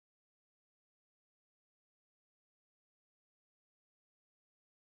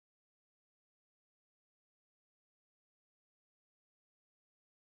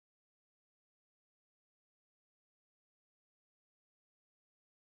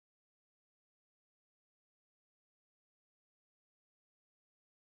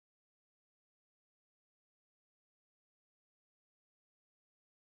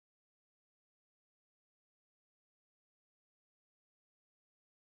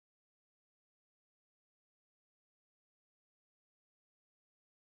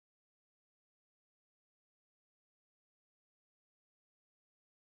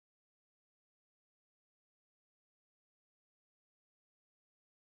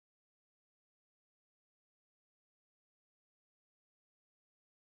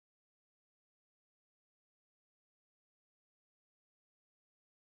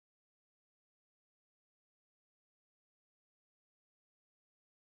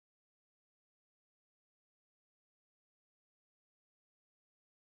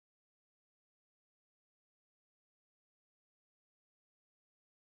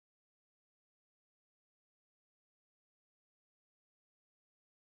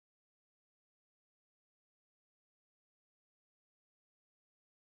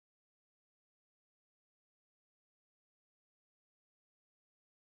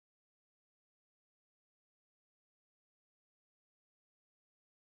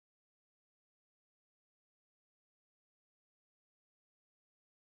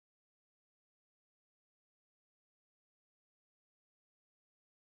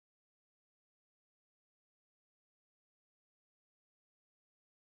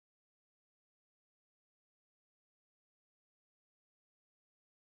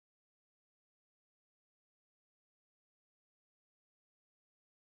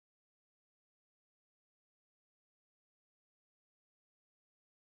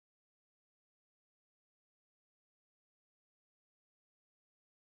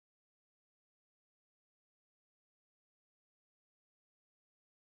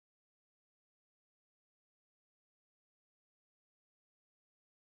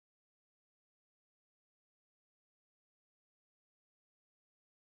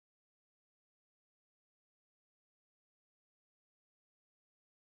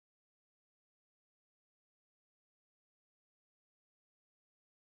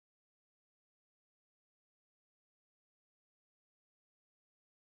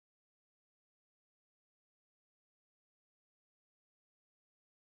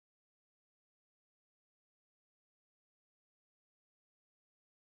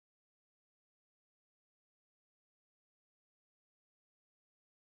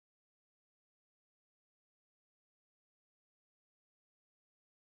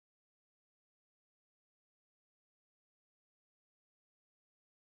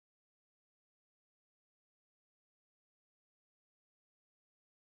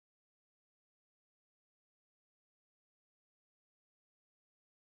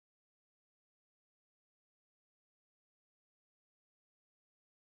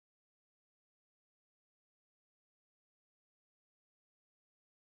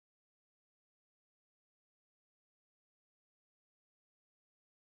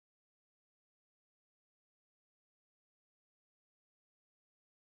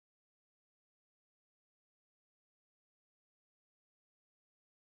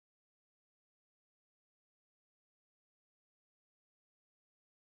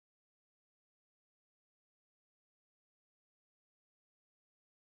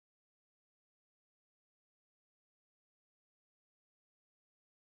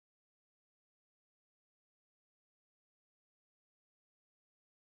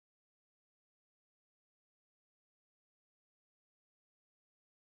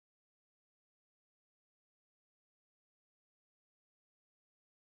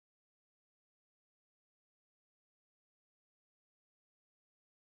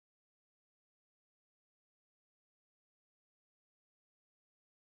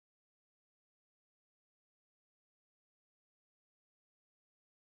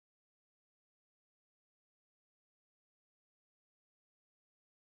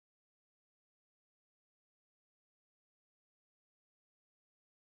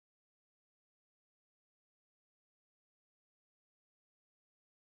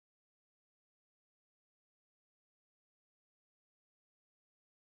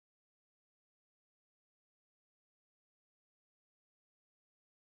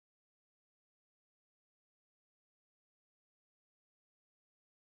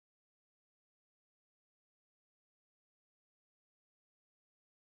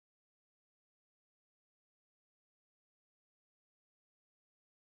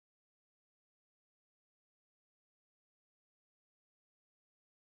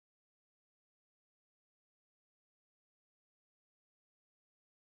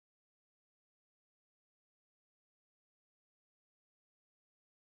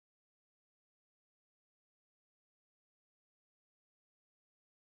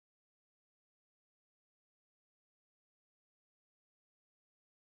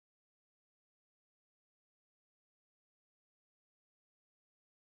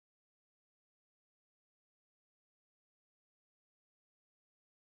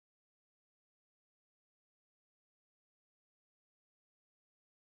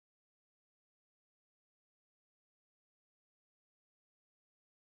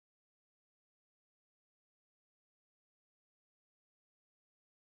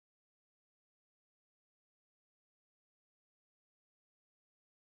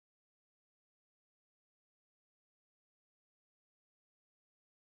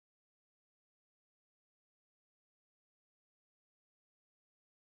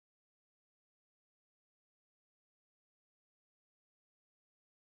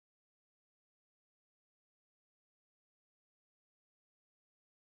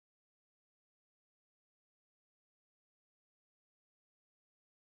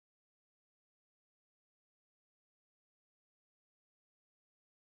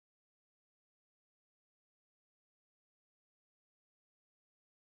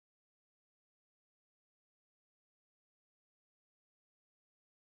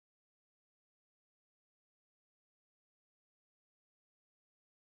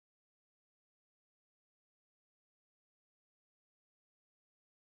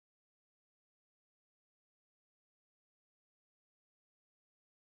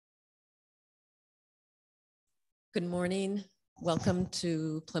Good morning. Welcome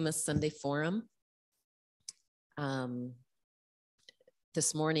to Plymouth Sunday Forum.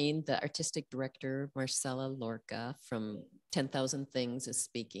 This morning, the artistic director, Marcela Lorca from 10,000 Things is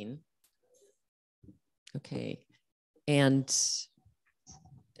speaking. Okay, and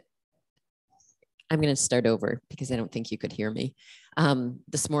I'm going to start over because I don't think you could hear me.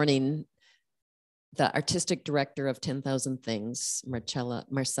 This morning, the artistic director of 10,000 Things,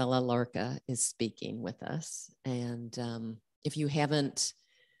 Marcela Lorca, is speaking with us. And if you haven't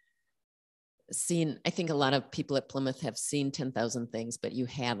seen, I think a lot of people at Plymouth have seen 10,000 Things, but you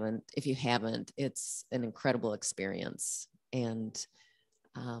haven't. If you haven't, it's an incredible experience. And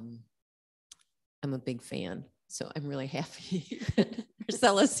I'm a big fan. So I'm really happy that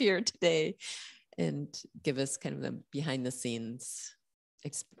Marcela's here today and give us kind of the behind the scenes,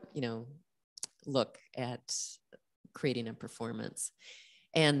 look at creating a performance.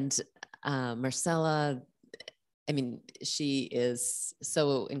 And Marcela, I mean, she is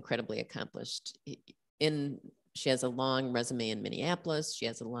so incredibly accomplished. She has a long resume in Minneapolis. She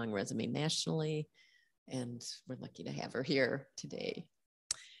has a long resume nationally, and we're lucky to have her here today.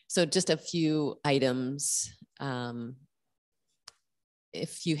 So just a few items. We'll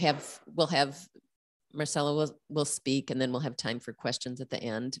have Marcela will speak, and then we'll have time for questions at the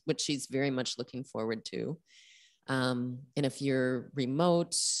end, which she's very much looking forward to. And if you're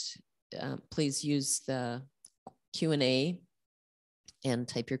remote, please use the Q&A and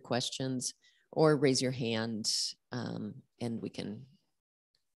type your questions, or raise your hand, and we can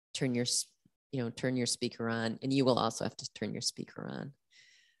turn your speaker on, and you will also have to turn your speaker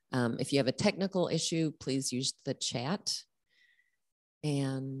on. If you have a technical issue, please use the chat.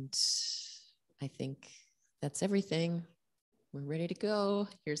 And I think that's everything. We're ready to go.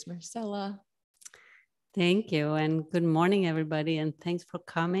 Here's Marcela. Thank you. And good morning, everybody. And thanks for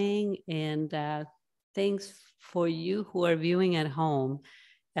coming. And thanks for you who are viewing at home.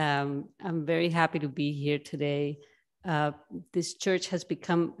 I'm very happy to be here today. This church has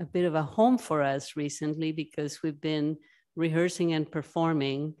become a bit of a home for us recently because we've been rehearsing and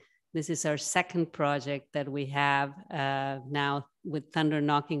performing. This is our second project that we have now with Thunder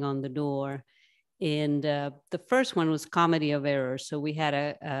Knocking on the Door. And the first one was Comedy of Errors. So we had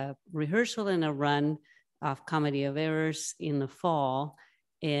a rehearsal and a run of Comedy of Errors in the fall.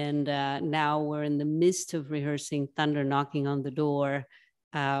 And now we're in the midst of rehearsing Thunder Knocking on the Door,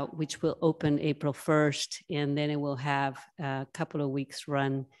 which will open April 1st. And then it will have a couple of weeks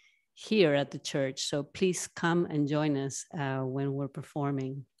run here at the church. So please come and join us when we're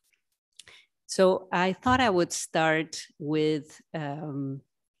performing. So I thought I would start with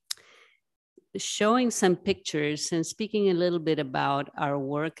showing some pictures and speaking a little bit about our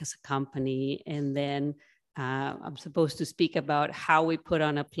work as a company. And then I'm supposed to speak about how we put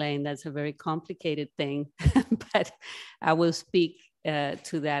on a plane. That's a very complicated thing, but I will speak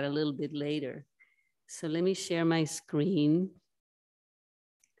to that a little bit later. So let me share my screen.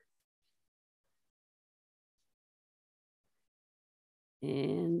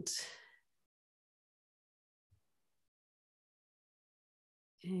 And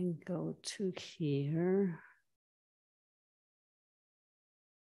go to here.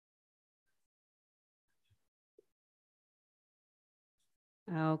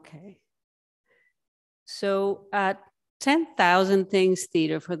 Okay. So 10,000 Things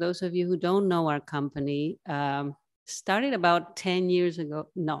Theater, for those of you who don't know our company, started about 30 years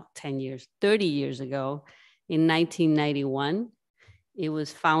ago in 1991. It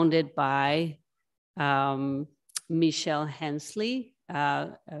was founded by Michelle Hensley,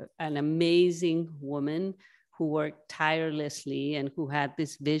 an amazing woman who worked tirelessly and who had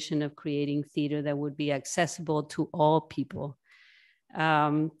this vision of creating theater that would be accessible to all people.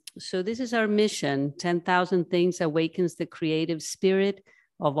 So this is our mission. 10,000 Things awakens the creative spirit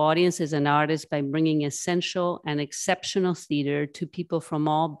of audiences and artists by bringing essential and exceptional theater to people from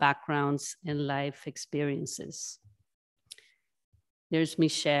all backgrounds and life experiences. There's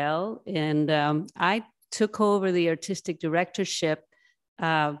Michelle, and I took over the artistic directorship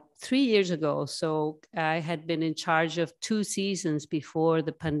 3 years ago. So I had been in charge of 2 seasons before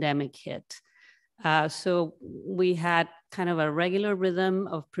the pandemic hit. So we had kind of a regular rhythm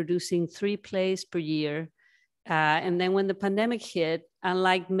of producing 3 plays per year. And then when the pandemic hit,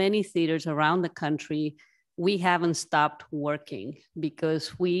 unlike many theaters around the country, we haven't stopped working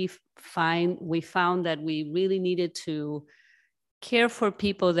because we found that we really needed to care for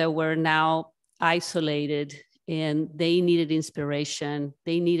people that were now isolated and they needed inspiration.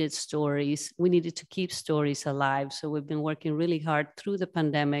 They needed stories. We needed to keep stories alive. So we've been working really hard through the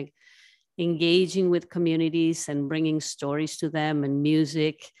pandemic, engaging with communities and bringing stories to them and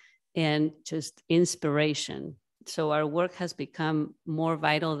music and just inspiration. So our work has become more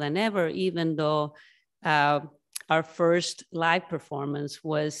vital than ever, even though our first live performance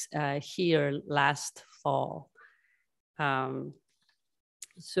was here last fall.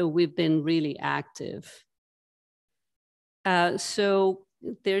 So we've been really active. So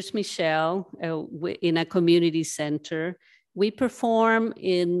there's Michelle in a community center. We perform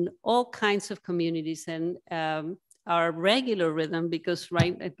in all kinds of communities, and our regular rhythm, because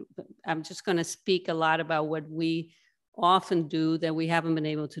I'm just going to speak a lot about what we often do that we haven't been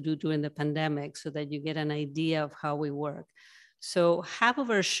able to do during the pandemic, so that you get an idea of how we work. So half of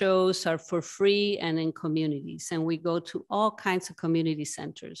our shows are for free and in communities, and we go to all kinds of community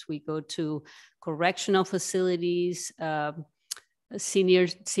centers. We go to correctional facilities, senior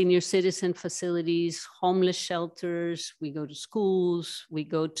citizen facilities, homeless shelters. We go to schools. We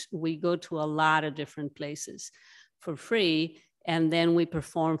go to a lot of different places for free, and then we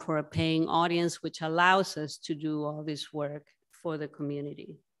perform for a paying audience, which allows us to do all this work for the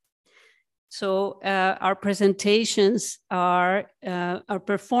community. So our presentations are, our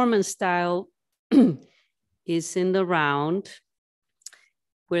performance style is in the round,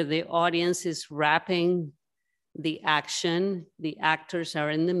 where the audience is wrapping the action. The actors are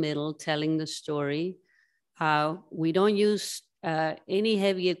in the middle telling the story. We don't use any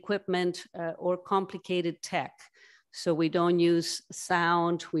heavy equipment or complicated tech. So we don't use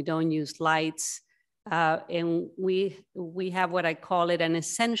sound, we don't use lights. And we have what I call it an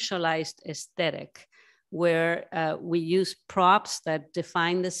essentialized aesthetic, where we use props that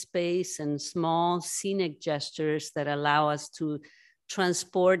define the space and small scenic gestures that allow us to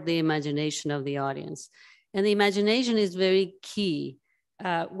transport the imagination of the audience. And the imagination is very key.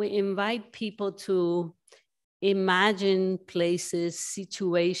 We invite people to imagine places,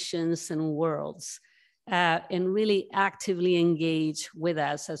 situations, and worlds. And really actively engage with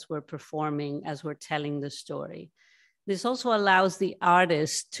us as we're performing, as we're telling the story. This also allows the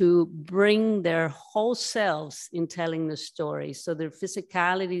artists to bring their whole selves in telling the story. So their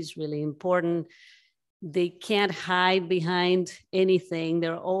physicality is really important. They can't hide behind anything.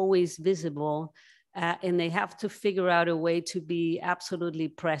 They're always visible. And they have to figure out a way to be absolutely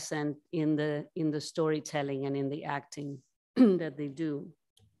present in the storytelling and in the acting that they do.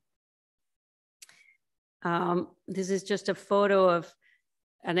 This is just a photo of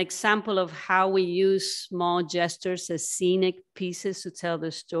an example of how we use small gestures as scenic pieces to tell the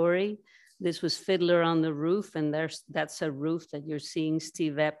story. This was Fiddler on the Roof, and that's a roof that you're seeing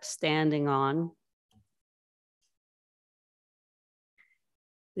Steve Epp standing on.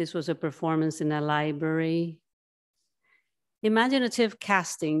 This was a performance in a library. Imaginative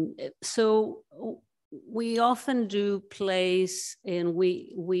casting. So we often do plays, and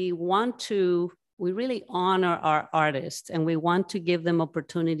we really honor our artists, and we want to give them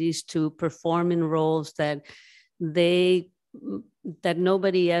opportunities to perform in roles that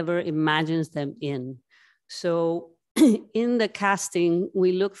nobody ever imagines them in. So in the casting,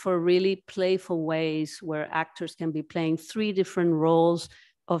 we look for really playful ways where actors can be playing 3 different roles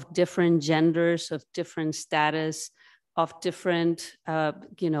of different genders, of different status, of different,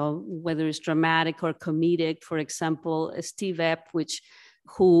 whether it's dramatic or comedic. For example, Steve Epp,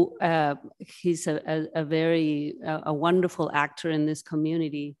 he's a wonderful actor in this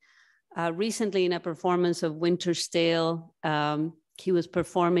community. Recently, in a performance of Winter's Tale, he was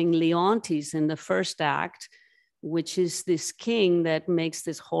performing Leontes in the first act, which is this king that makes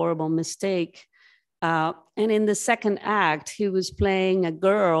this horrible mistake. And in the second act, he was playing a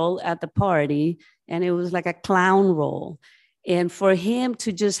girl at the party, and it was like a clown role. And for him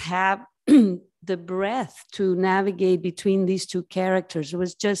to just have the breath to navigate between these 2 characters, it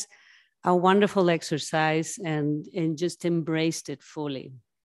was just a wonderful exercise, and just embraced it fully.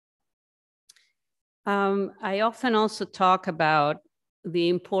 I often also talk about the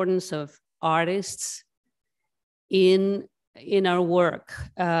importance of artists in our work.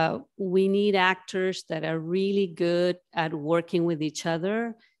 We need actors that are really good at working with each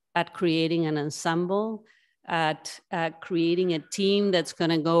other, at creating an ensemble, at creating a team that's going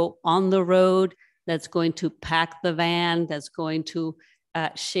to go on the road, that's going to pack the van, that's going to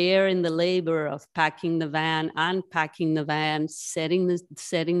share in the labor of packing the van, unpacking the van, setting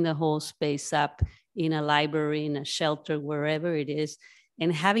the whole space up in a library, in a shelter, wherever it is,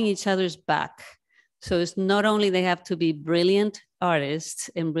 and having each other's back. So it's not only they have to be brilliant artists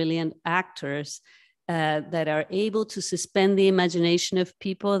and brilliant actors that are able to suspend the imagination of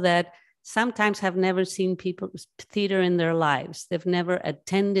people that sometimes have never seen theater in their lives. They've never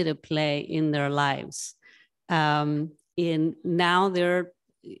attended a play in their lives. And now they're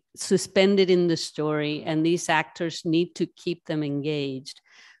suspended in the story, and these actors need to keep them engaged.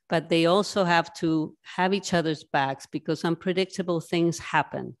 but they also have to have each other's backs because unpredictable things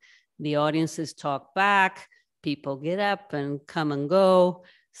happen. The audiences talk back, people get up and come and go.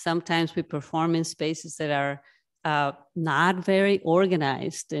 Sometimes we perform in spaces that are not very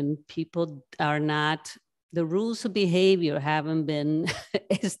organized, and people are not, the rules of behavior haven't been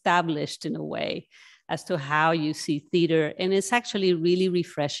established in a way as to how you see theater. And it's actually really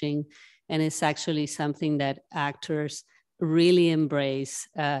refreshing. And it's actually something that actors really embrace,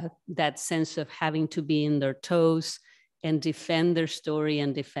 that sense of having to be in their toes and defend their story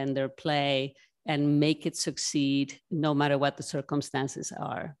and defend their play and make it succeed no matter what the circumstances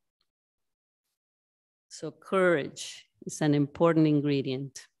are. So courage is an important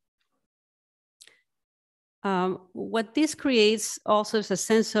ingredient. What this creates also is a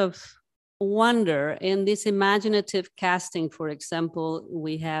sense of wonder. In this imaginative casting, for example,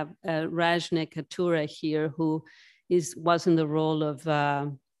 we have Rajne Katura here, who was in the role of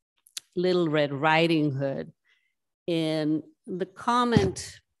Little Red Riding Hood. And the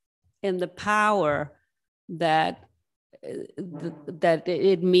comment and the power that that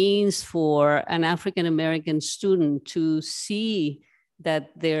it means for an African-American student to see that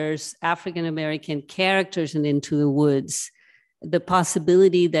there's African-American characters in Into the Woods, the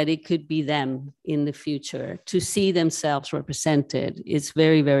possibility that it could be them in the future, to see themselves represented is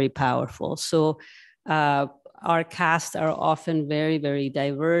very, very powerful. So our casts are often very, very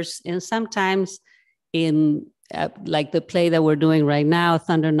diverse. And sometimes in like the play that we're doing right now,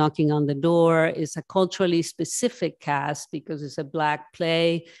 Thunder Knocking on the Door, is a culturally specific cast because it's a Black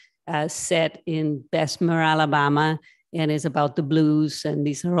play set in Bessemer, Alabama, and it's about the blues, and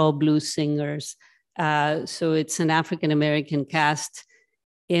these are all blues singers. So it's an African-American cast.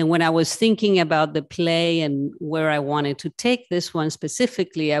 And when I was thinking about the play and where I wanted to take this one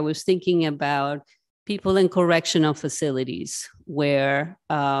specifically, I was thinking about people in correctional facilities where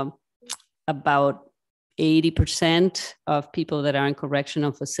about 80% of people that are in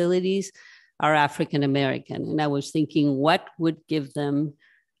correctional facilities are African-American. And I was thinking, what would give them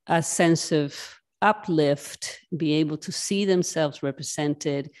a sense of uplift, be able to see themselves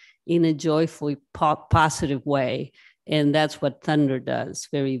represented in a joyful, positive way. And that's what Thunder does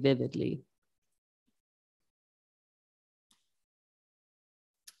very vividly.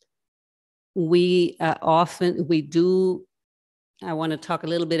 I want to talk a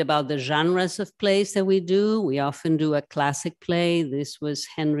little bit about the genres of plays that we do. We often do a classic play. This was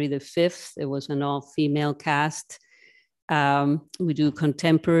Henry V. It was an all-female cast. We do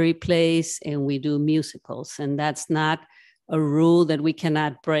contemporary plays and we do musicals. And that's not a rule that we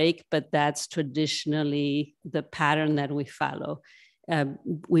cannot break, but that's traditionally the pattern that we follow.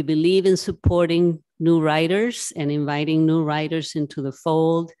 We believe in supporting new writers and inviting new writers into the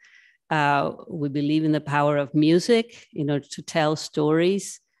fold. We believe in the power of music in order to tell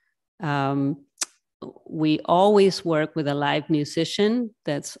stories. We always work with a live musician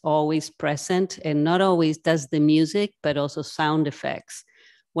that's always present and not always does the music, but also sound effects.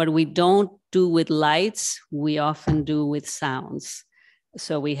 What we don't do with lights, we often do with sounds.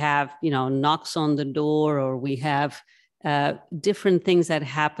 So we have, knocks on the door, or we have different things that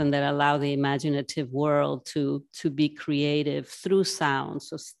happen that allow the imaginative world to be creative through sound.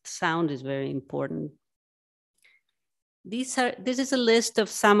 So sound is very important. This is a list of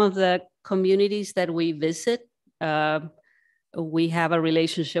some of the communities that we visit. We have a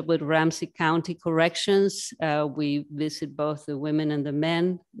relationship with Ramsey County Corrections. We visit both the women and the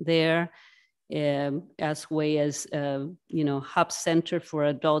men there, as well as Hub Center for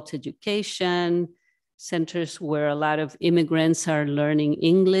Adult Education, centers where a lot of immigrants are learning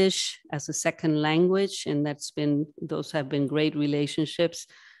English as a second language, and those have been great relationships.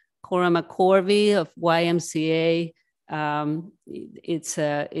 Cora McCorvey of YMCA.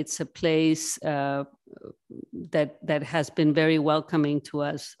 It's a place that has been very welcoming to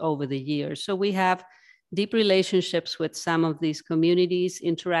us over the years. So we have deep relationships with some of these communities.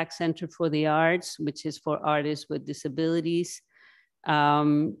 Interact Center for the Arts, which is for artists with disabilities,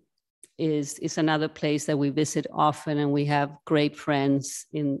 is another place that we visit often, and we have great friends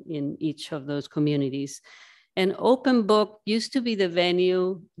in each of those communities. And Open Book used to be the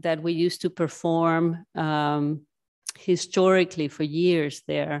venue that we used to perform historically for years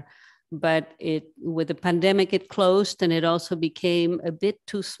there, but with the pandemic it closed, and it also became a bit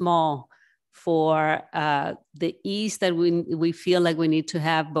too small for the ease that we feel like we need to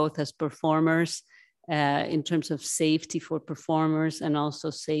have, both as performers in terms of safety for performers and also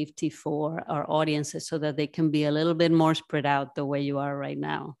safety for our audiences, so that they can be a little bit more spread out the way you are right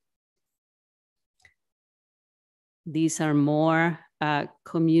now. These are more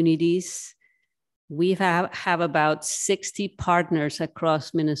communities We have about 60 partners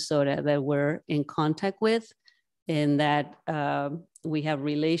across Minnesota that we're in contact with, and that we have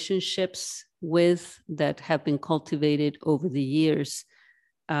relationships with, that have been cultivated over the years.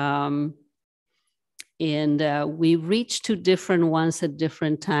 And we reach to different ones at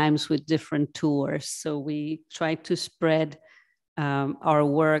different times with different tours. So we try to spread our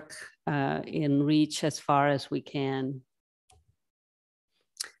work and reach as far as we can.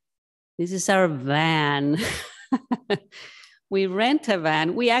 This is our van. We rent a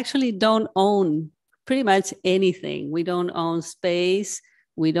van. We actually don't own pretty much anything. We don't own space.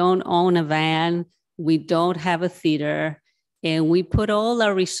 We don't own a van. We don't have a theater. And we put all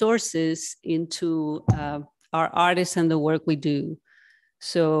our resources into our artists and the work we do.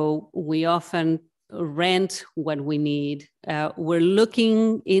 So we often rent what we need. We're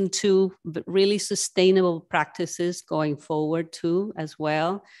looking into really sustainable practices going forward too, as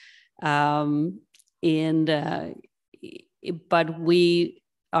well. But we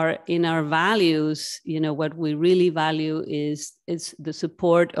are in our values, what we really value is the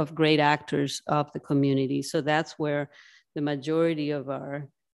support of great actors of the community. So that's where the majority of our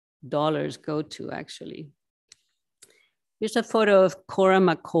dollars go to, actually. Here's a photo of Cora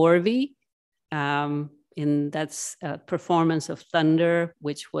McCorvey, and that's a performance of Thunder,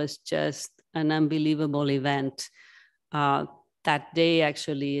 which was just an unbelievable event. That day,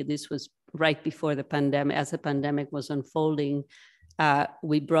 actually, this was right before the pandemic, as the pandemic was unfolding,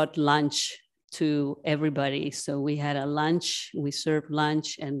 we brought lunch to everybody. So we had a lunch, we served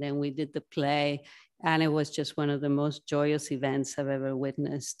lunch, and then we did the play. And it was just one of the most joyous events I've ever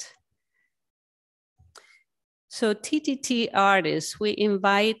witnessed. So TTT artists, we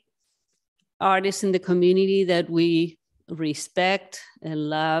invite artists in the community that we respect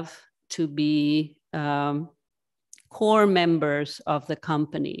and love to be core members of the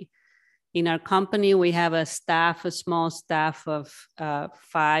company. In our company, we have a small staff of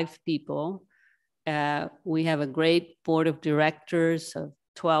 5 people. We have a great board of directors of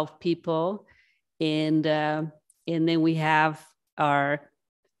 12 people. And then we have our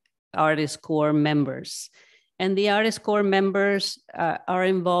artist core members. And the artist core members are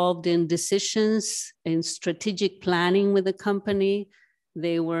involved in decisions, in strategic planning with the company.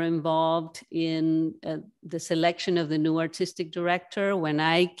 They were involved in the selection of the new artistic director. When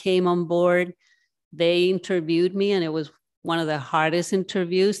I came on board, they interviewed me, and it was one of the hardest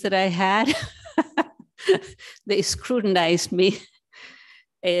interviews that I had. They scrutinized me,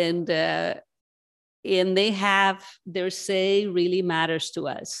 and they have their say really matters to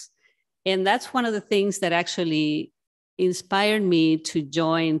us. And that's one of the things that actually inspired me to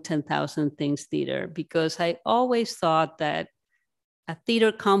join 10,000 Things Theater, because I always thought that a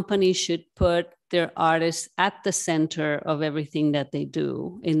theater company should put their artists at the center of everything that they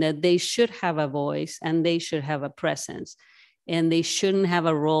do, and that they should have a voice and they should have a presence. And they shouldn't have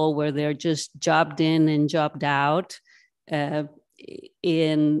a role where they're just jobbed in and jobbed out and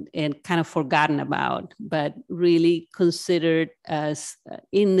kind of forgotten about, but really considered as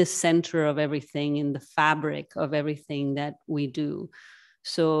in the center of everything, in the fabric of everything that we do.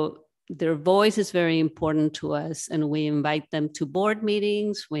 So their voice is very important to us, and we invite them to board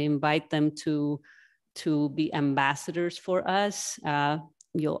meetings. We invite them to be ambassadors for us.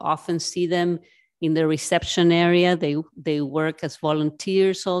 You'll often see them in the reception area. They work as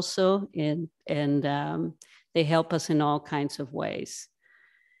volunteers also, and they help us in all kinds of ways.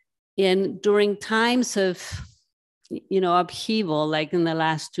 And during times of, upheaval, like in the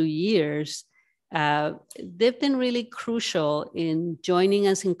last 2 years, they've been really crucial in joining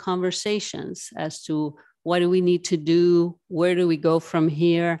us in conversations as to what do we need to do, where do we go from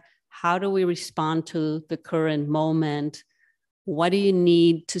here, how do we respond to the current moment, what do you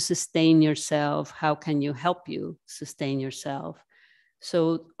need to sustain yourself, how can you help you sustain yourself.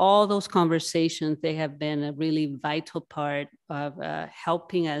 So all those conversations, they have been a really vital part of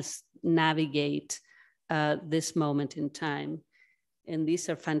helping us navigate this moment in time. And these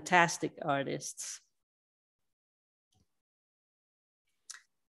are fantastic artists.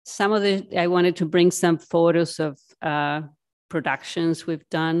 I wanted to bring some photos of productions we've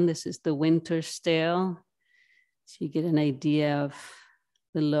done. This is The Winter's Tale, so you get an idea of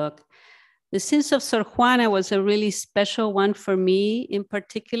the look. The Sins of Sor Juana was a really special one for me in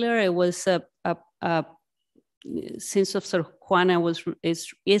particular. It was Sins of Sor Juana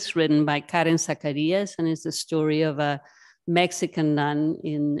is written by Karen Zacarias, and it's the story of a Mexican nun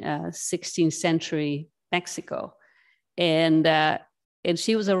in 16th century Mexico. And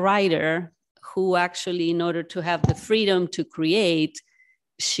she was a writer who actually, in order to have the freedom to create,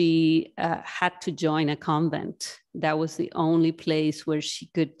 she had to join a convent. That was the only place where she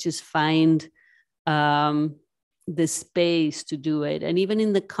could just find the space to do it. And even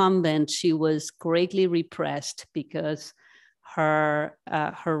in the convent, she was greatly repressed because her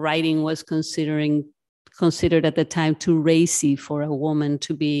writing was considered at the time too racy for a woman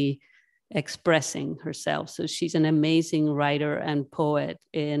to be expressing herself. So she's an amazing writer and poet,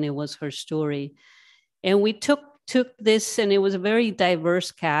 and it was her story. And we took this, and it was a very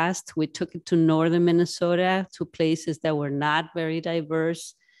diverse cast. We took it to northern Minnesota, to places that were not very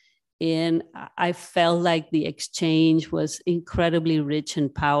diverse. And I felt like the exchange was incredibly rich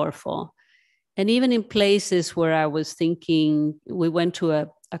and powerful. And even in places where I was thinking, we went to a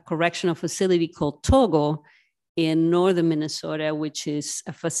correctional facility called Togo in northern Minnesota, which is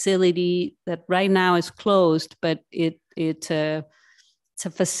a facility that right now is closed, but it's a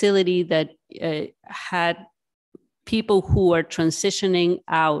facility that had people who are transitioning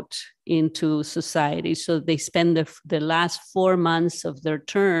out into society. So they spend the last 4 months of their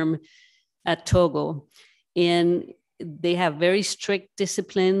term at Togo. And they have very strict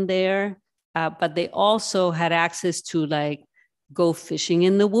discipline there, but they also had access to like go fishing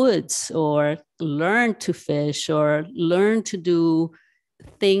in the woods or learn to fish or learn to do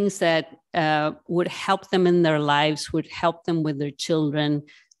things that would help them in their lives, would help them with their children,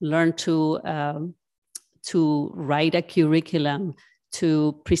 learn to write a curriculum,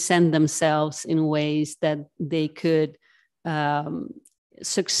 to present themselves in ways that they could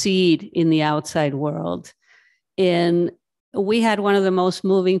succeed in the outside world. And we had one of the most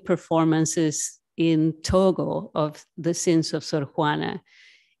moving performances in Togo of the Sins of Sor Juana.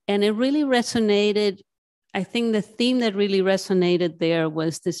 And it really resonated. I think the theme that really resonated there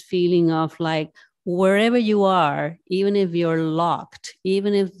was this feeling of like, wherever you are, even if you're locked,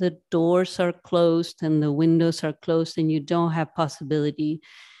 even if the doors are closed and the windows are closed and you don't have possibility,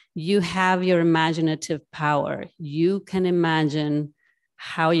 you have your imaginative power. You can imagine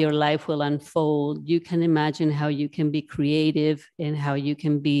how your life will unfold. You can imagine how you can be creative and how you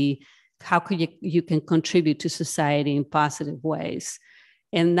can contribute to society in positive ways.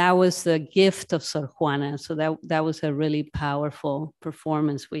 And that was the gift of Sor Juana. So that was a really powerful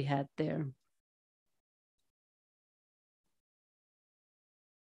performance we had there.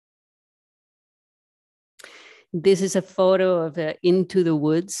 This is a photo of Into the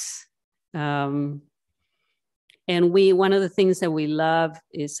Woods. And one of the things that we love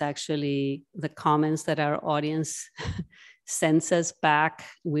is actually the comments that our audience sends us back.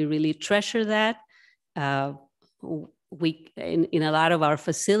 We really treasure that. In a lot of our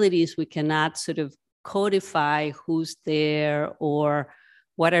facilities, we cannot sort of codify who's there or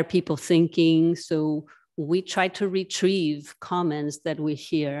what are people thinking. So we try to retrieve comments that we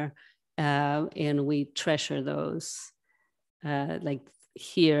hear, and we treasure those. Like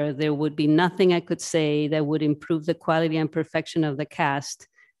here, there would be nothing I could say that would improve the quality and perfection of the cast.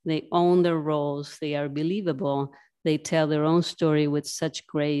 They own their roles. They are believable. They tell their own story with such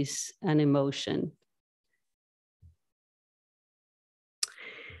grace and emotion.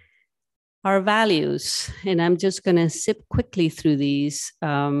 Our values, and I'm just going to zip quickly through these.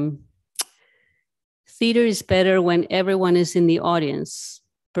 Theater is better when everyone is in the audience.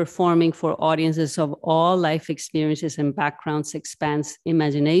 Performing for audiences of all life experiences and backgrounds expands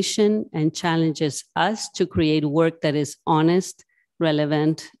imagination and challenges us to create work that is honest,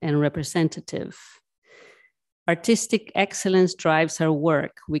 relevant, and representative. Artistic excellence drives our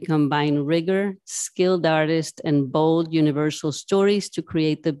work. We combine rigor, skilled artists, and bold universal stories to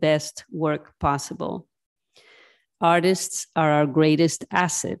create the best work possible. Artists are our greatest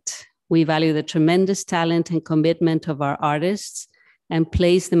asset. We value the tremendous talent and commitment of our artists and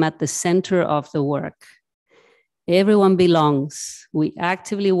place them at the center of the work. Everyone belongs. We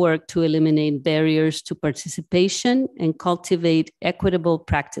actively work to eliminate barriers to participation and cultivate equitable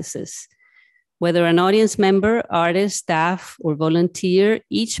practices. Whether an audience member, artist, staff, or volunteer,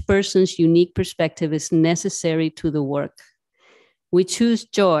 each person's unique perspective is necessary to the work. We choose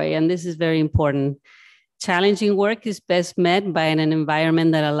joy, and this is very important. Challenging work is best met by an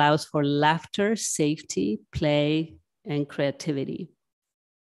environment that allows for laughter, safety, play, and creativity.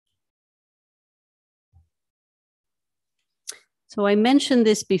 So I mentioned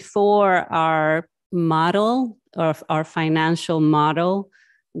this before, our model, or our financial model,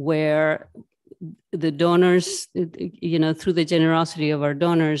 where the donors, through the generosity of our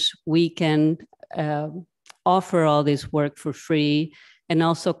donors, we can offer all this work for free and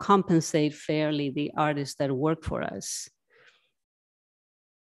also compensate fairly the artists that work for us.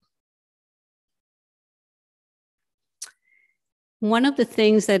 One of the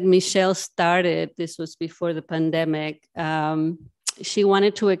things that Michelle started, this was before the pandemic, she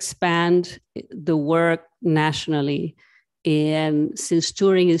wanted to expand the work nationally. And since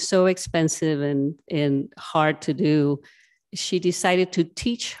touring is so expensive and hard to do, she decided to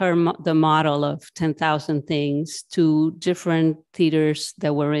teach the model of 10,000 Things to different theaters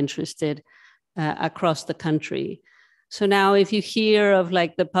that were interested across the country. So now if you hear of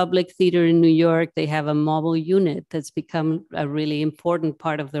like the Public Theater in New York, they have a mobile unit that's become a really important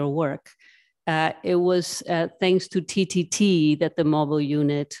part of their work. It was thanks to TTT that the mobile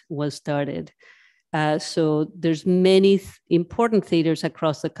unit was started. So there's many important theaters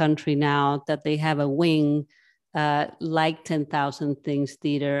across the country now that they have a wing like 10,000 Things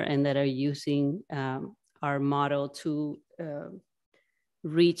Theater, and that are using our model to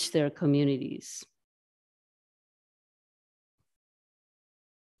reach their communities.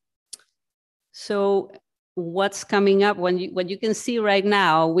 So what's coming up? What you can see right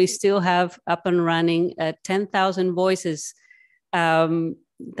now, we still have up and running 10,000 Voices.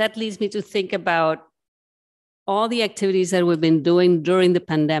 That leads me to think about all the activities that we've been doing during the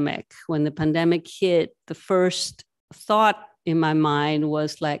pandemic. When the pandemic hit, the first thought in my mind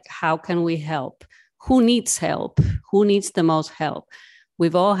was like, how can we help? Who needs help? Who needs the most help?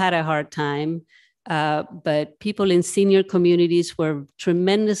 We've all had a hard time, but people in senior communities were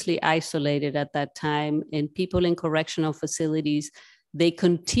tremendously isolated at that time, and people in correctional facilities, they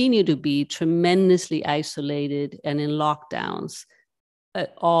continue to be tremendously isolated and in lockdowns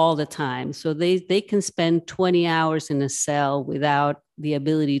all the time. So they can spend 20 hours in a cell without the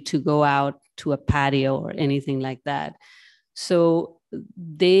ability to go out to a patio or anything like that. So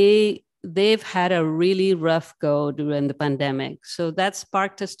they've had a really rough go during the pandemic. So that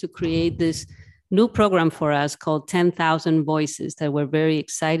sparked us to create this new program for us called 10,000 Voices that we're very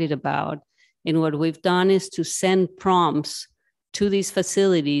excited about. And what we've done is to send prompts to these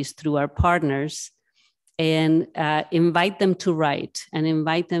facilities through our partners and invite them to write and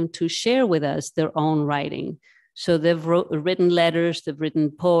invite them to share with us their own writing. So they've written letters, they've written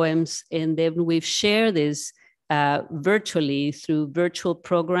poems, and then we've shared this virtually through virtual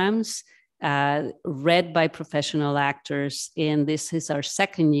programs read by professional actors. And this is our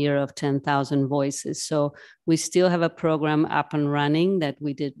second year of 10,000 Voices. So we still have a program up and running that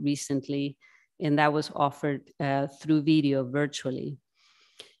we did recently, and that was offered through video virtually.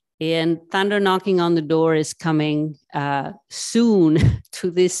 And Thunder Knocking on the Door is coming soon to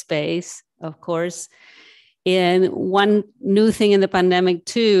this space, of course. And one new thing in the pandemic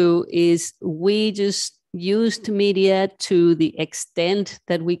too is we just used media to the extent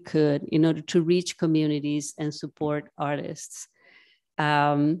that we could in order to reach communities and support artists.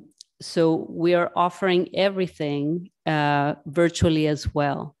 So we are offering everything virtually as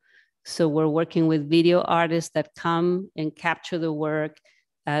well. So we're working with video artists that come and capture the work.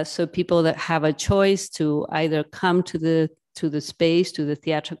 So people that have a choice to either come to the space, to the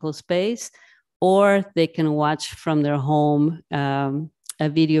theatrical space, or they can watch from their home a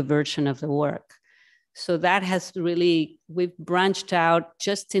video version of the work. So that has really, we've branched out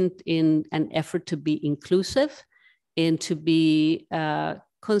just in an effort to be inclusive and to be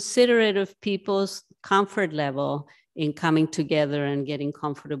considerate of people's comfort level in coming together and getting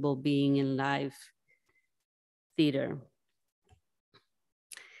comfortable being in live theater.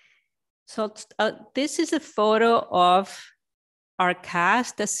 So this is a photo of our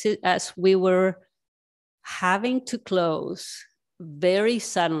cast as we were having to close very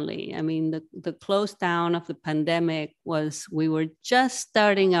suddenly. I mean, the close down of the pandemic was, we were just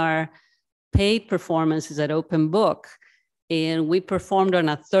starting our paid performances at Open Book, and we performed on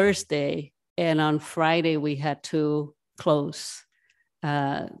a Thursday, and on Friday we had to close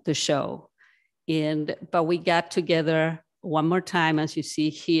the show. But we got together one more time, as you see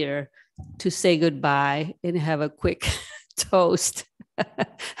here, to say goodbye and have a quick toast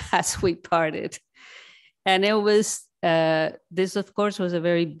as we parted. And it was, this of course was a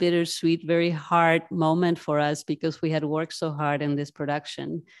very bittersweet, very hard moment for us because we had worked so hard in this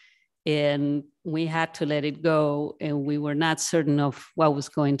production and we had to let it go, and we were not certain of what was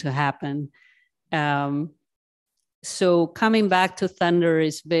going to happen. So coming back to Thunder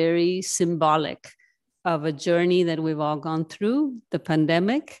is very symbolic of a journey that we've all gone through, the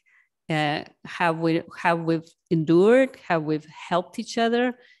pandemic, how we've endured, how we've helped each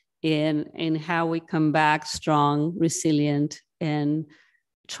other, and how we come back strong, resilient, and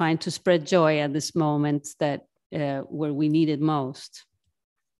trying to spread joy at this moment that where we need it most.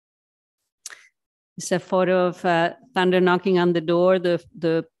 It's a photo of Thunder Knocking on the Door.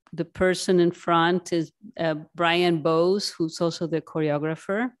 The person in front is Brian Bose, who's also the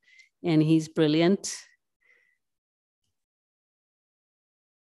choreographer, and he's brilliant.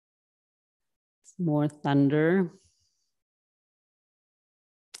 More thunder.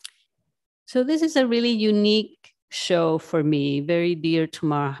 So this is a really unique show for me, very dear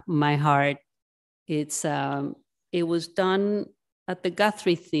to my heart. It was done at the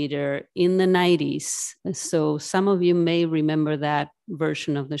Guthrie Theater in the 90s. So some of you may remember that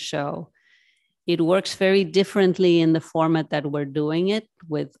version of the show. It works very differently in the format that we're doing it,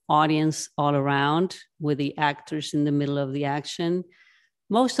 with audience all around, with the actors in the middle of the action.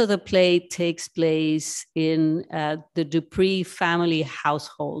 Most of the play takes place in the Dupree family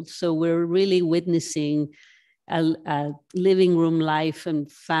household. So we're really witnessing a living room life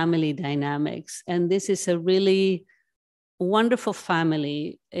and family dynamics. And this is a really wonderful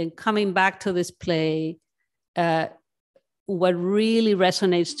family. And coming back to this play, what really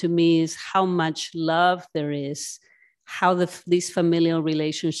resonates to me is how much love there is, how these familial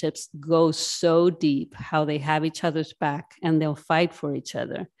relationships go so deep, how they have each other's back and they'll fight for each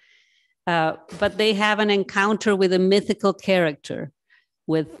other. But they have an encounter with a mythical character,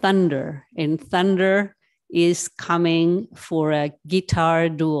 with Thunder. And Thunder is coming for a guitar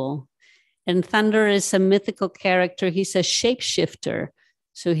duel. And Thunder is a mythical character. He's a shapeshifter,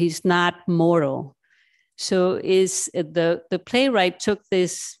 so he's not mortal. So the playwright took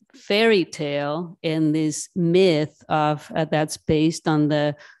this fairy tale and this myth of that's based on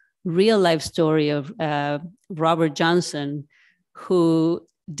the real life story of Robert Johnson, who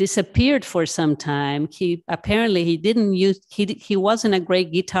disappeared for some time. He wasn't a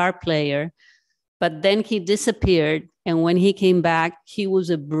great guitar player, but then he disappeared. And when he came back, he was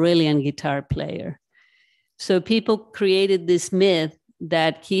a brilliant guitar player. So people created this myth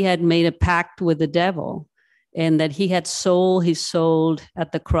that he had made a pact with the devil and that he had sold his soul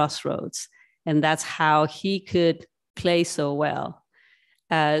at the crossroads. And that's how he could play so well.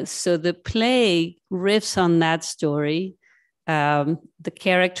 So the play riffs on that story. The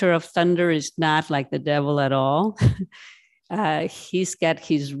character of Thunder is not like the devil at all. He's got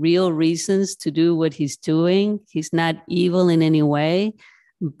his real reasons to do what he's doing. He's not evil in any way,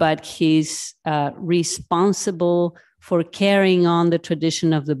 but he's responsible for carrying on the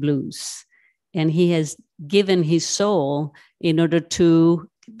tradition of the blues. And he has given his soul in order to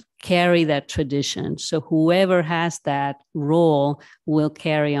carry that tradition. So whoever has that role will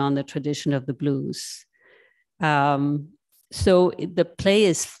carry on the tradition of the blues. So the play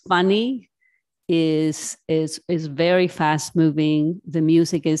is funny, is very fast moving. The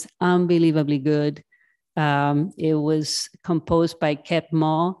music is unbelievably good. It was composed by Kep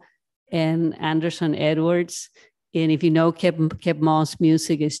Mo and Anderson Edwards. And if you know Kep Mo's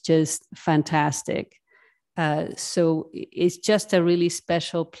music, is just fantastic. So it's just a really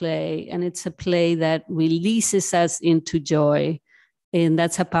special play. And it's a play that releases us into joy. And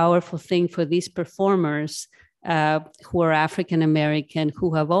that's a powerful thing for these performers who are African-American,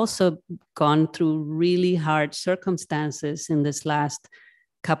 who have also gone through really hard circumstances in this last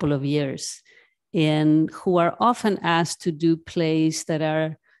couple of years, and who are often asked to do plays that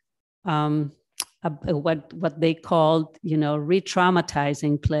are what they call,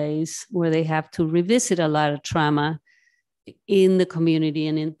 re-traumatizing plays, where they have to revisit a lot of trauma in the community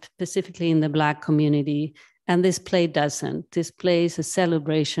and specifically in the Black community. And this play doesn't. This play is a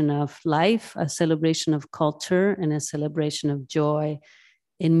celebration of life, a celebration of culture, and a celebration of joy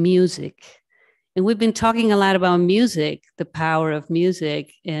in music. And we've been talking a lot about music, the power of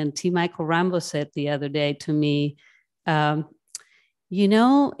music. And T. Michael Rambo said the other day to me,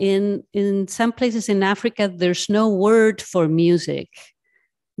 in some places in Africa, there's no word for music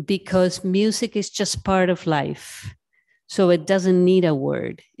because music is just part of life. So it doesn't need a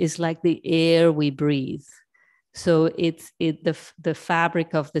word. It's like the air we breathe. So the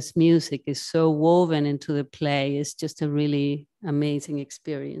fabric of this music is so woven into the play. It's just a really amazing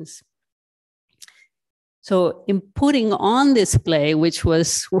experience. So in putting on this play, which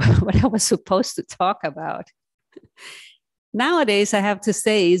was what I was supposed to talk about, nowadays I have to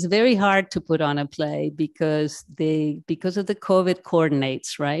say it's very hard to put on a play because of the COVID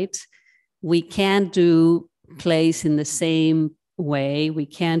coordinates, right? We can't do plays in the same way. We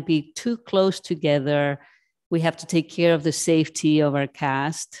can't be too close together. We have to take care of the safety of our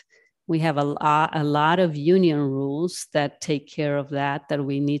cast. We have a lot of union rules that take care of that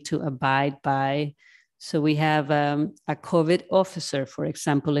we need to abide by. So we have a COVID officer, for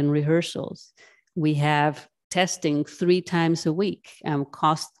example, in rehearsals. We have testing 3 times a week,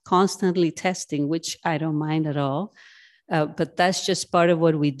 constantly testing, which I don't mind at all. But that's just part of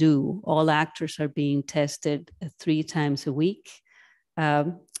what we do. All actors are being tested 3 times a week.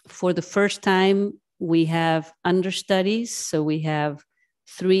 For the first time, we have understudies. So we have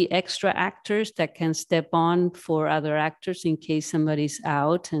 3 extra actors that can step on for other actors in case somebody's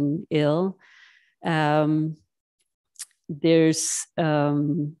out and ill. There's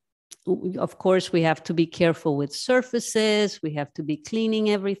of course, we have to be careful with surfaces. We have to be cleaning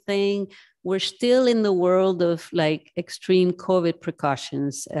everything. We're still in the world of like extreme COVID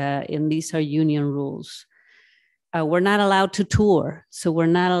precautions, and these are union rules. We're not allowed to tour, so we're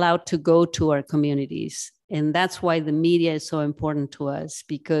not allowed to go to our communities. And that's why the media is so important to us,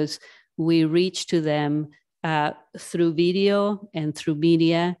 because we reach to them through video and through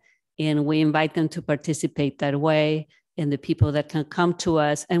media, and we invite them to participate that way, and the people that can come to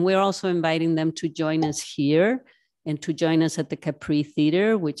us. And we're also inviting them to join us here and to join us at the Capri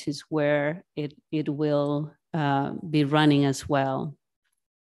Theater, which is where it will be running as well.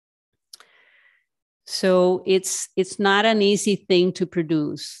 So it's not an easy thing to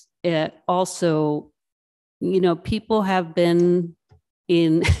produce. Also, people have been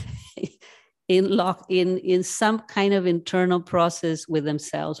in in some kind of internal process with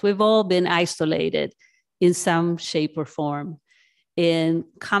themselves. We've all been isolated in some shape or form. And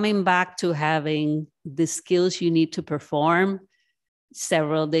coming back to having the skills you need to perform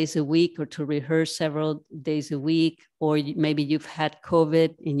several days a week, or to rehearse several days a week, or maybe you've had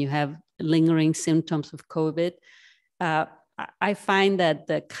COVID and you have lingering symptoms of COVID. I find that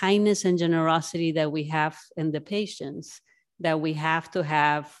the kindness and generosity that we have in the patients, that we have to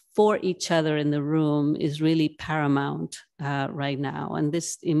have for each other in the room, is really paramount right now. And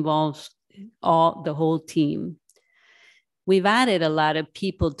this involves the whole team. We've added a lot of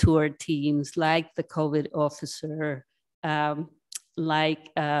people to our teams, like the COVID officer,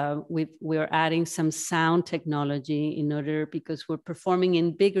 we're adding some sound technology in order, because we're performing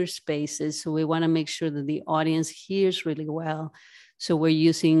in bigger spaces. So we want to make sure that the audience hears really well. So we're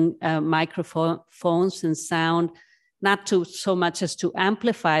using microphones and sound, not to so much as to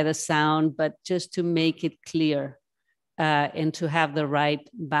amplify the sound, but just to make it clear and to have the right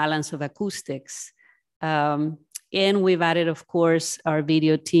balance of acoustics. And we've added, of course, our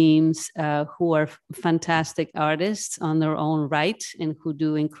video teams who are fantastic artists on their own right and who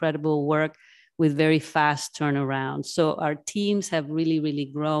do incredible work with very fast turnaround. So our teams have really, really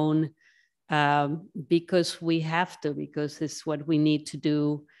grown because we have to, because it's what we need to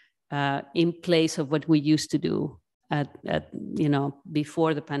do in place of what we used to do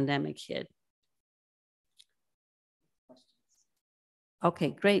before the pandemic hit.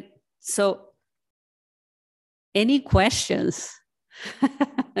 Okay, great. So any questions?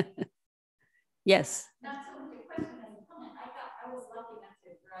 Yes. Not so much a question as a comment. I was lucky enough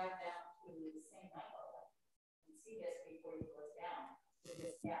to drive down to St. Michael and see this before you closed down. It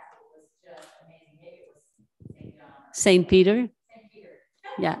was just amazing. Maybe it was St. John. St. Peter? St. Peter.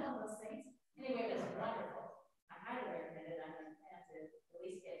 Yeah. Anyway, it was wonderful. I highly recommend it. I'm going to plan to at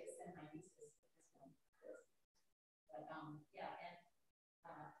least get to send my nieces this one. But yeah, and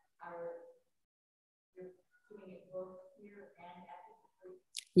you're doing it both here and at the Capri?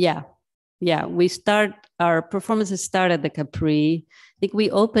 Yeah, our performances start at the Capri. I think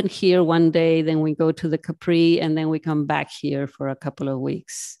we open here one day, then we go to the Capri, and then we come back here for a couple of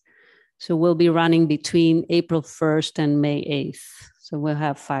weeks. So we'll be running between April 1st and May 8th. So we'll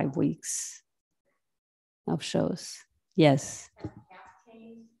have 5 weeks of shows. Yes.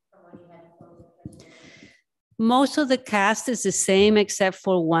 Most of the cast is the same, except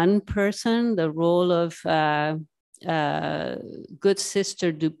for one person. The role of Good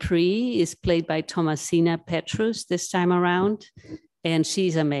Sister Dupree is played by Thomasina Petrus this time around, and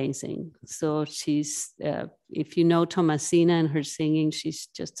she's amazing. So she's, if you know Thomasina and her singing, she's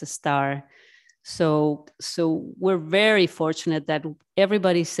just a star. So we're very fortunate that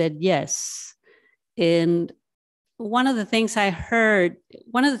everybody said yes. And one of the things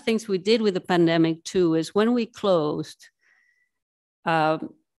we did with the pandemic too, is when we closed,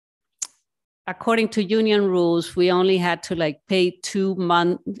 according to union rules, we only had to pay 2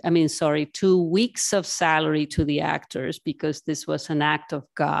 weeks of salary to the actors, because this was an act of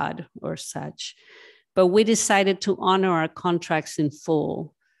God or such. But we decided to honor our contracts in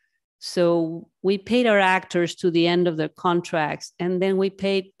full. So we paid our actors to the end of their contracts, and then we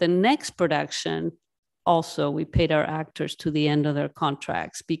paid the next production. Also, we paid our actors to the end of their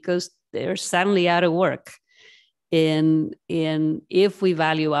contracts, because they're suddenly out of work. And if we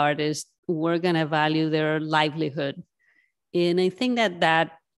value artists, we're going to value their livelihood. And I think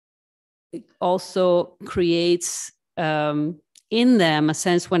that also creates in them a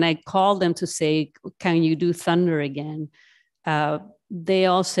sense, when I called them to say, can you do Thunder again? They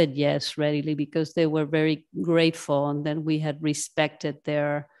all said yes readily, because they were very grateful, and that we had respected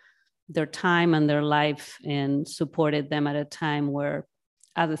their time and their life and supported them at a time where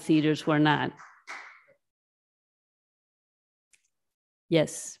other theaters were not.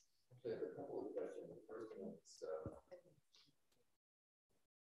 Yes.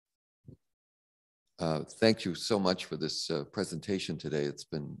 Thank you so much for this presentation today. It's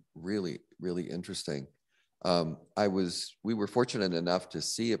been really, really interesting. We were fortunate enough to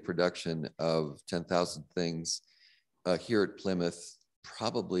see a production of 10,000 Things here at Plymouth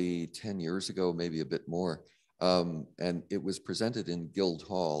probably 10 years ago, maybe a bit more. And it was presented in Guild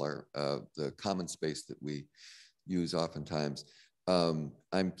Hall, or the common space that we use oftentimes. I'm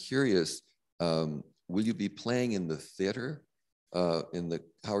curious, will you be playing in the theater, in the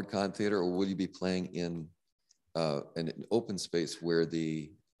Howard Kahn Theater, or will you be playing in an open space where the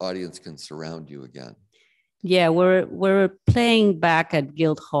audience can surround you again? Yeah, we're playing back at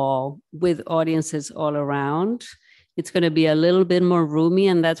Guild Hall with audiences all around. It's going to be a little bit more roomy,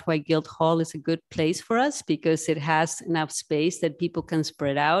 and that's why Guild Hall is a good place for us, because it has enough space that people can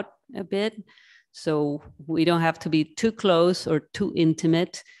spread out a bit. So we don't have to be too close or too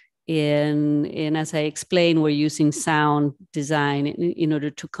intimate. And as I explained, we're using sound design in order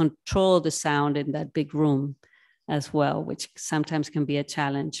to control the sound in that big room as well, which sometimes can be a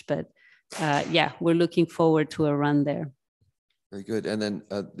challenge. But yeah, we're looking forward to a run there. Very good. And then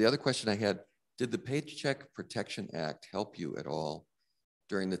the other question I had, did the Paycheck Protection Act help you at all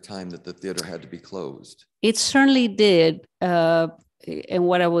during the time that the theater had to be closed? It certainly did. And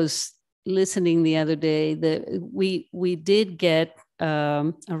what I was listening the other day, we did get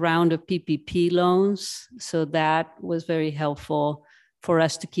a round of PPP loans. So that was very helpful for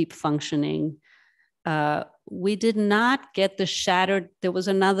us to keep functioning. We did not get there was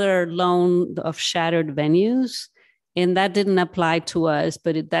another loan of shattered venues, and that didn't apply to us,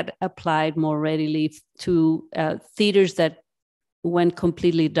 but that applied more readily to theaters that went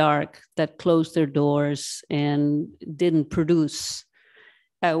completely dark, that closed their doors and didn't produce,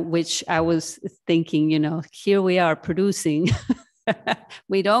 which I was thinking, here we are producing.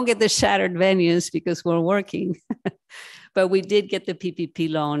 We don't get the shattered venues because we're working, but we did get the PPP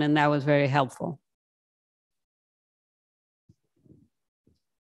loan, and that was very helpful.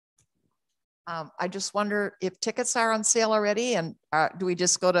 I just wonder if tickets are on sale already, and do we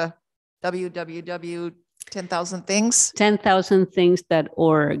just go to www.10,000things?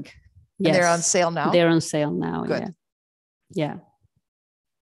 10,000things.org. Yes. And they're on sale now? They're on sale now. Good. Yeah.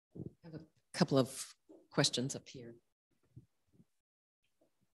 I have a couple of questions up here.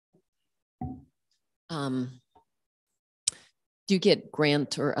 Do you get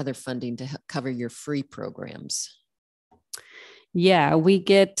grant or other funding to cover your free programs? Yeah, we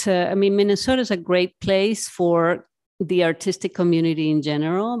get, Minnesota is a great place for the artistic community in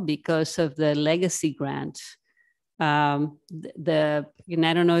general because of the legacy grant. And I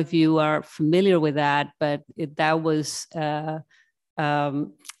don't know if you are familiar with that, but that was an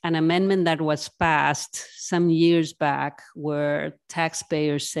amendment that was passed some years back where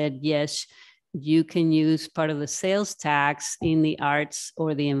taxpayers said, yes, you can use part of the sales tax in the arts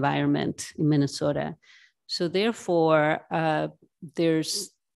or the environment in Minnesota. So therefore,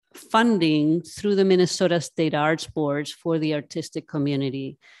 there's funding through the Minnesota State Arts Boards for the artistic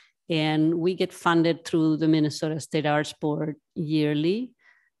community. And we get funded through the Minnesota State Arts Board yearly.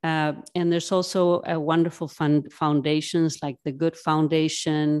 And there's also a wonderful foundations like the Good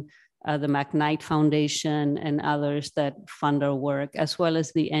Foundation, the McKnight Foundation, and others that fund our work, as well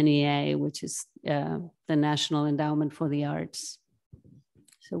as the NEA, which is the National Endowment for the Arts.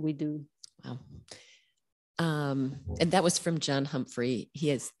 So we do. Wow. And that was from John Humphrey. He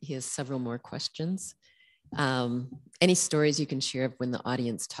has several more questions. Any stories you can share of when the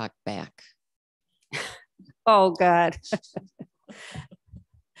audience talked back? Oh, God.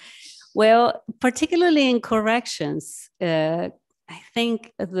 Well, particularly in corrections, I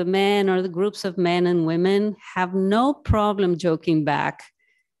think the men or the groups of men and women have no problem joking back.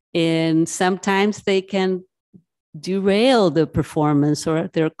 And sometimes they can derail the performance, or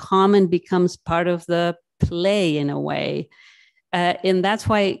their comment becomes part of the play in a way. And that's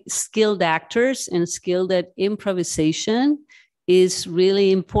why skilled actors and skilled at improvisation is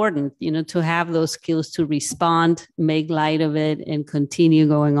really important, to have those skills to respond, make light of it, and continue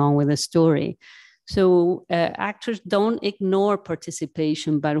going on with the story. So actors don't ignore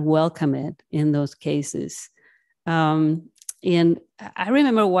participation, but welcome it in those cases. And I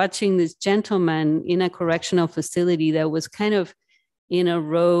remember watching this gentleman in a correctional facility that was kind of in a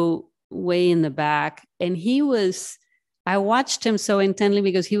row way in the back. And I watched him so intently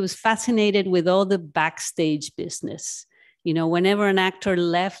because he was fascinated with all the backstage business. Whenever an actor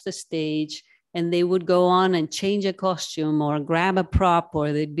left the stage and they would go on and change a costume or grab a prop,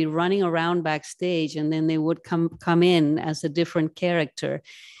 or they'd be running around backstage and then they would come in as a different character.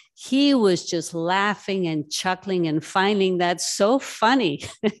 He was just laughing and chuckling and finding that so funny.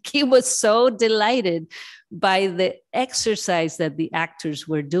 He was so delighted by the exercise that the actors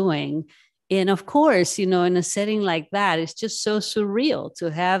were doing. And of course, in a setting like that, it's just so surreal to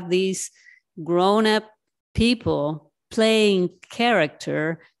have these grown-up people playing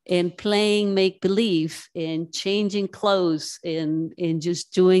character and playing make-believe and changing clothes and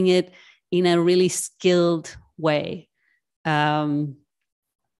just doing it in a really skilled way. There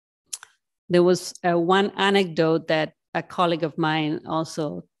was one anecdote that a colleague of mine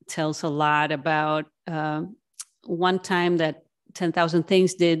also tells a lot about. One time that 10,000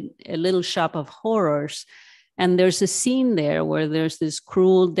 Things did a little shop of horrors. And there's a scene there where there's this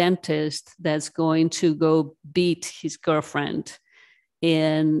cruel dentist that's going to go beat his girlfriend.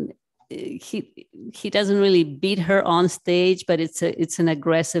 And he doesn't really beat her on stage, but it's an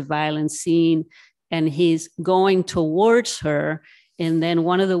aggressive, violent scene. And he's going towards her. And then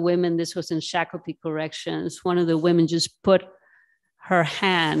one of the women, this was in Shakopee Corrections, one of the women just put her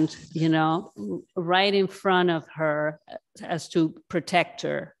hand, right in front of her as to protect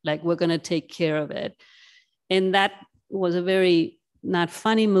her, like, we're going to take care of it. And that was a very, not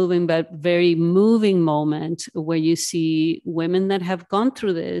funny moving, but very moving moment where you see women that have gone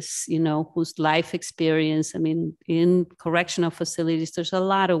through this, whose life experience, I mean, in correctional facilities, there's a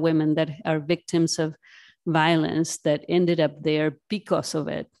lot of women that are victims of violence that ended up there because of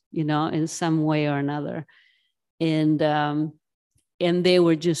it, in some way or another. And they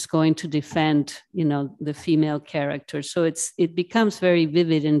were just going to defend, the female character. So it becomes very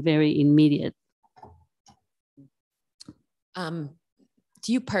vivid and very immediate. Do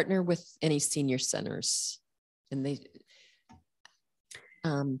you partner with any senior centers? And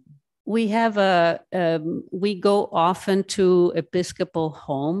we have we go often to Episcopal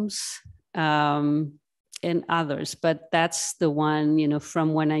homes and others, but that's the one,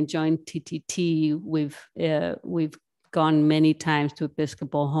 from when I joined TTT, we've gone many times to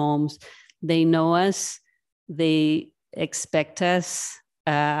Episcopal homes. They know us, they expect us,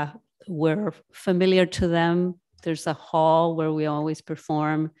 we're familiar to them. There's a hall where we always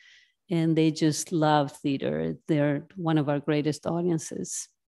perform, and they just love theater. They're one of our greatest audiences.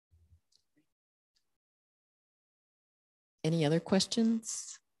 Any other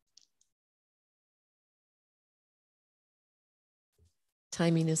questions?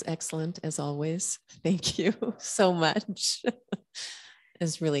 Timing is excellent, as always. Thank you so much.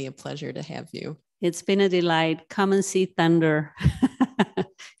 It's really a pleasure to have you. It's been a delight. Come and see Thunder.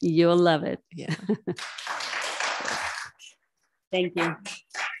 You'll love it. Yeah. Thank you.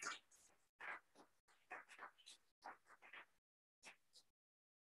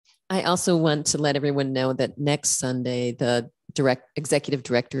 I also want to let everyone know that next Sunday, the executive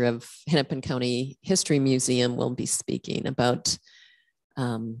director of Hennepin County History Museum will be speaking about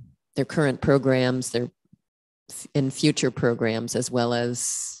their current programs, and future programs, as well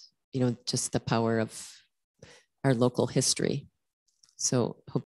as, just the power of our local history. So hope